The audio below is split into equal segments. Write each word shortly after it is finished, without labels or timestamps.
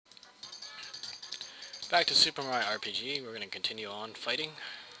Back to Super Mario RPG. We're going to continue on fighting.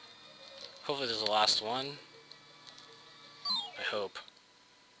 Hopefully this is the last one. I hope.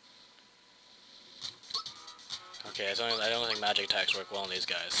 Okay, I don't think magic attacks work well on these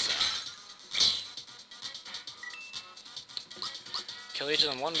guys, so. Kill each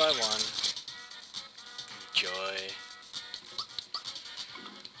of them one by one. Enjoy.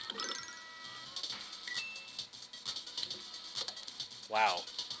 Wow.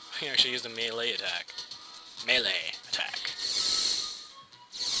 He actually used a melee attack. Melee attack.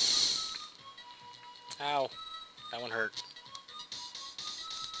 Ow. That one hurt.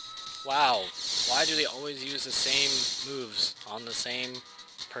 Wow. Why do they always use the same moves on the same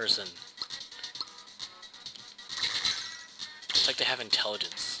person? It's like they have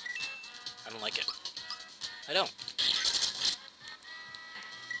intelligence. I don't like it. I don't.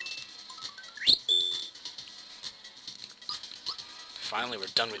 Finally, we're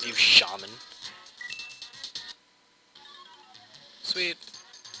done with you, shaman. Sweet.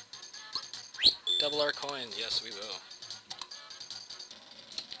 Double our coins. Yes, we will.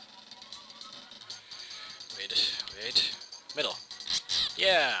 Wait. Middle.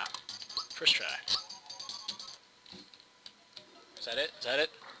 Yeah. First try. Is that it? Is that it?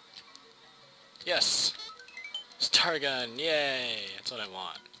 Yes. Star gun. Yay. That's what I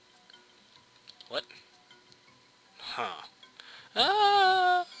want. What? Huh.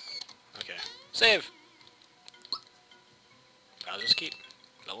 Ah. Okay. Save. Bowser's Keep.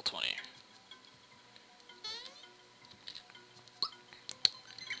 Level 20.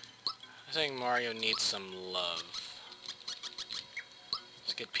 I think Mario needs some love.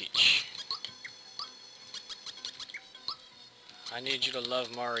 Let's get Peach. I need you to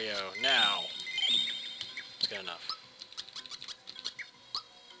love Mario now. It's good enough.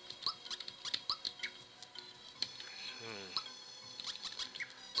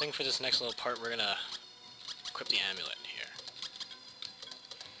 I think for this next little part we're gonna equip the amulet here.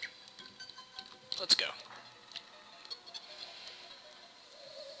 Let's go.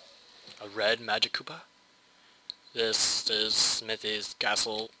 A red magic Koopa? This is Smithy's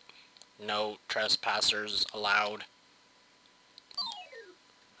castle. No trespassers allowed.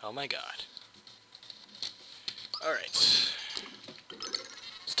 Oh my god. Alright.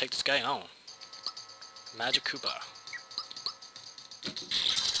 Let's take this guy on. Magic Koopa.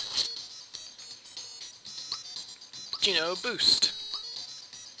 Geno boost.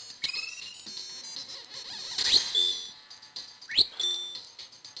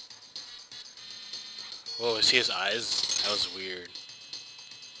 Whoa, see his eyes? That was weird.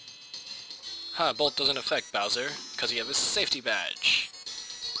 Huh, Bolt doesn't affect Bowser, because you have a safety badge.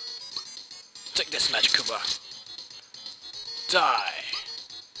 Take this, Magic Koopa. Die!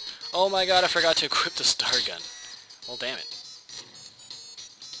 Oh my god, I forgot to equip the Star Gun. Well, damn it.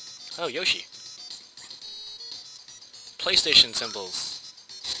 Oh, Yoshi. PlayStation symbols.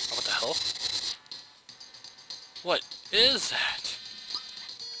 Oh, what the hell? What is that?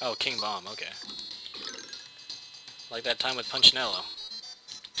 Oh, King Bomb, okay. Like that time with Punchinello.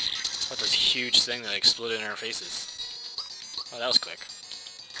 What, this huge thing that exploded in our faces. Oh, that was quick.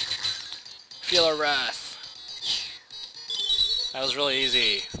 Feel our wrath. That was really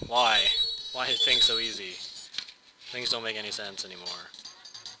easy. Why? Why is things so easy? Things don't make any sense anymore.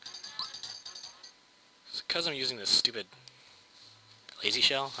 Is it because I'm using this stupid lazy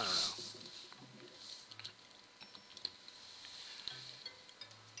shell? I don't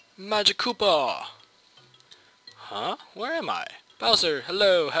know. Magic Koopa! Huh? Where am I? Bowser,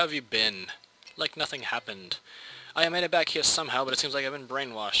 hello, how have you been? Like nothing happened. I made it back here somehow, but it seems like I've been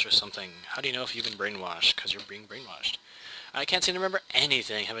brainwashed or something. How do you know if you've been brainwashed? Because you're being brainwashed. I can't seem to remember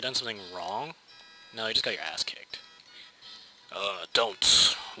anything. Have I done something wrong? No, you just got your ass kicked.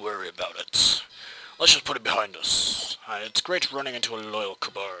 Don't worry about it. Let's just put it behind us. It's great running into a loyal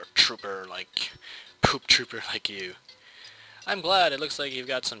Koopa trooper like... poop trooper like you. I'm glad. It looks like you've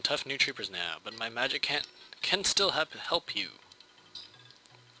got some tough new troopers now, but my magic can still help you.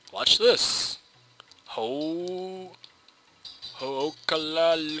 Watch this. Ho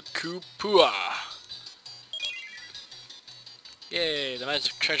Kalalkupua. Yay, the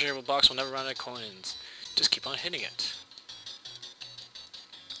magic treasure box will never run out of coins. Just keep on hitting it.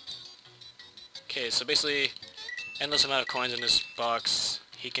 Okay, so basically, endless amount of coins in this box.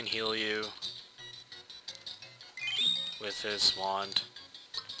 He can heal you with his wand.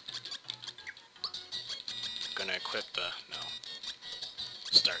 Gonna equip the... no.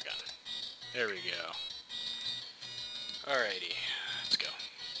 Star Gun. There we go. Alrighty, let's go.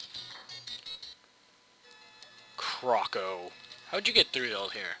 Croco. How'd you get through all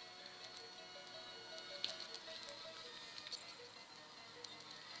here?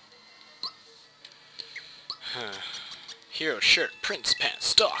 Hero shirt, prince pants,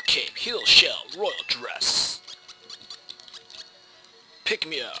 star cape, heel shell, royal dress. Pick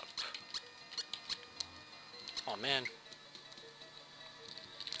me up. Oh man.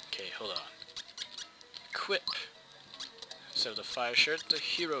 Okay, hold on. Equip. Instead of the fire shirt, the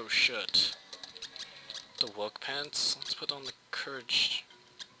hero shirt. The woke pants. Let's put on the courage.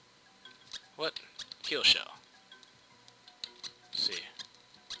 What? Heel shell. Let's see.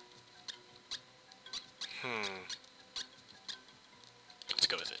 Let's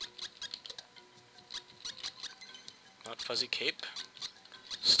go with it. Not fuzzy cape.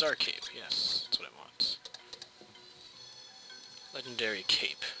 Star cape, yes, that's what I want. Legendary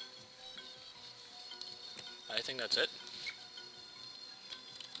cape. I think that's it.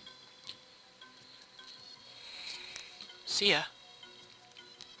 See ya.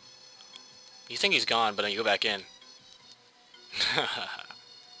 You think he's gone, but then you go back in.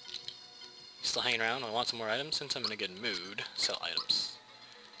 He's still hanging around. I want some more items since I'm in a good mood. Sell items.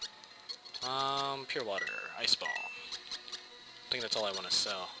 Pure water. Ice ball. I think that's all I want to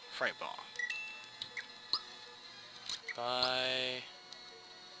sell. Fright ball. Buy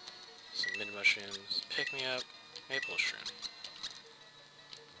some mid mushrooms. Pick me up. Maple shroom.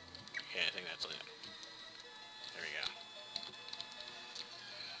 Okay, I think that's it. There we go.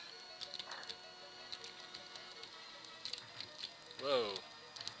 Whoa.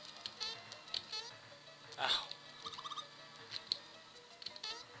 Ow.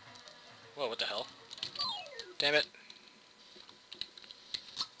 Whoa, what the hell? Damn it.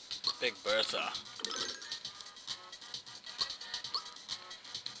 Big Bertha.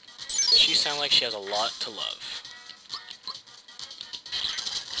 She sounds like she has a lot to love.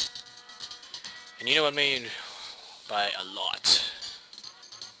 And you know what I mean by a lot.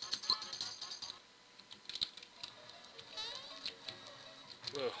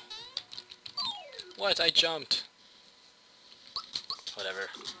 Whoa. What? I jumped. Whatever.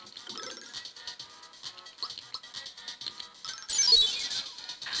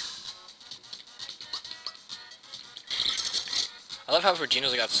 I love how for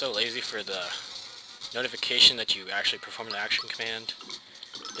Genos I got so lazy for the notification that you actually performed an action command.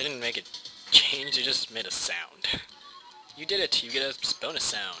 They didn't make it change, they just made a sound. You did it, you get a bonus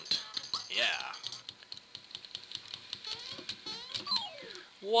sound. Yeah.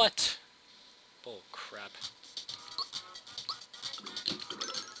 What? Bull crap.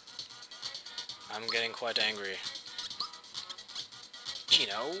 I'm getting quite angry.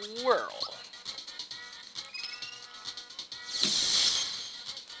 Geno, whirl.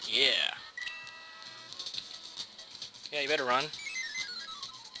 Yeah. Yeah, you better run.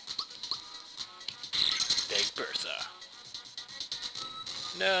 Big Bertha.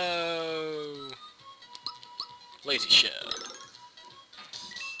 No. Lazy shell.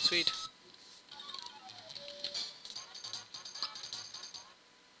 Sweet.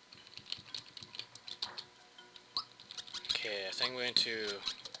 Okay, I think I'm going to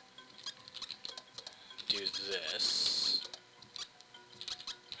do this.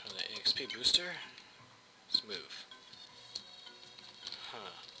 For the XP booster. Let's move.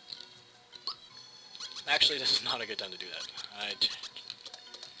 Huh. Actually, this is not a good time to do that. I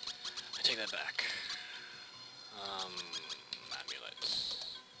take that back.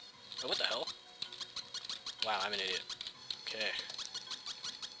 Amulets. Oh, what the hell? Wow, I'm an idiot. Okay.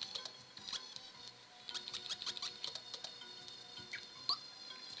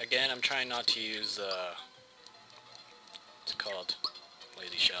 Again, I'm trying not to use, what's it called?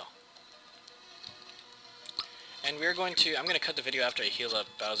 Lazy shell. And we're going to, I'm going to cut the video after I heal up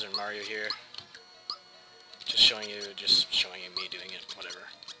Bowser and Mario here. Just showing you me doing it, whatever.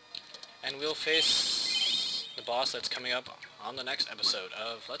 And we'll face the boss that's coming up on the next episode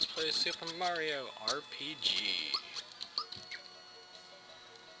of Let's Play Super Mario RPG.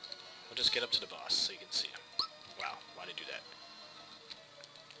 We'll just get up to the boss so you can see him. Wow, why'd I do that?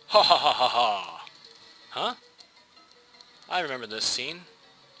 Ha ha ha ha ha! Huh? I remember this scene.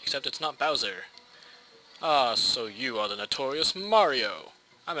 Except it's not Bowser. Ah, so you are the notorious Mario.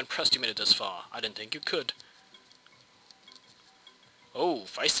 I'm impressed you made it this far. I didn't think you could. Oh,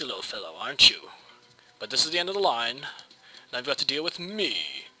 feisty little fellow, aren't you? But this is the end of the line, and I've got to deal with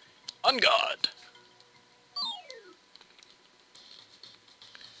me. On guard!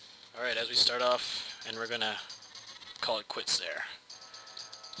 Alright, as we start off, and we're gonna call it quits there.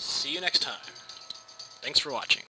 See you next time. Thanks for watching.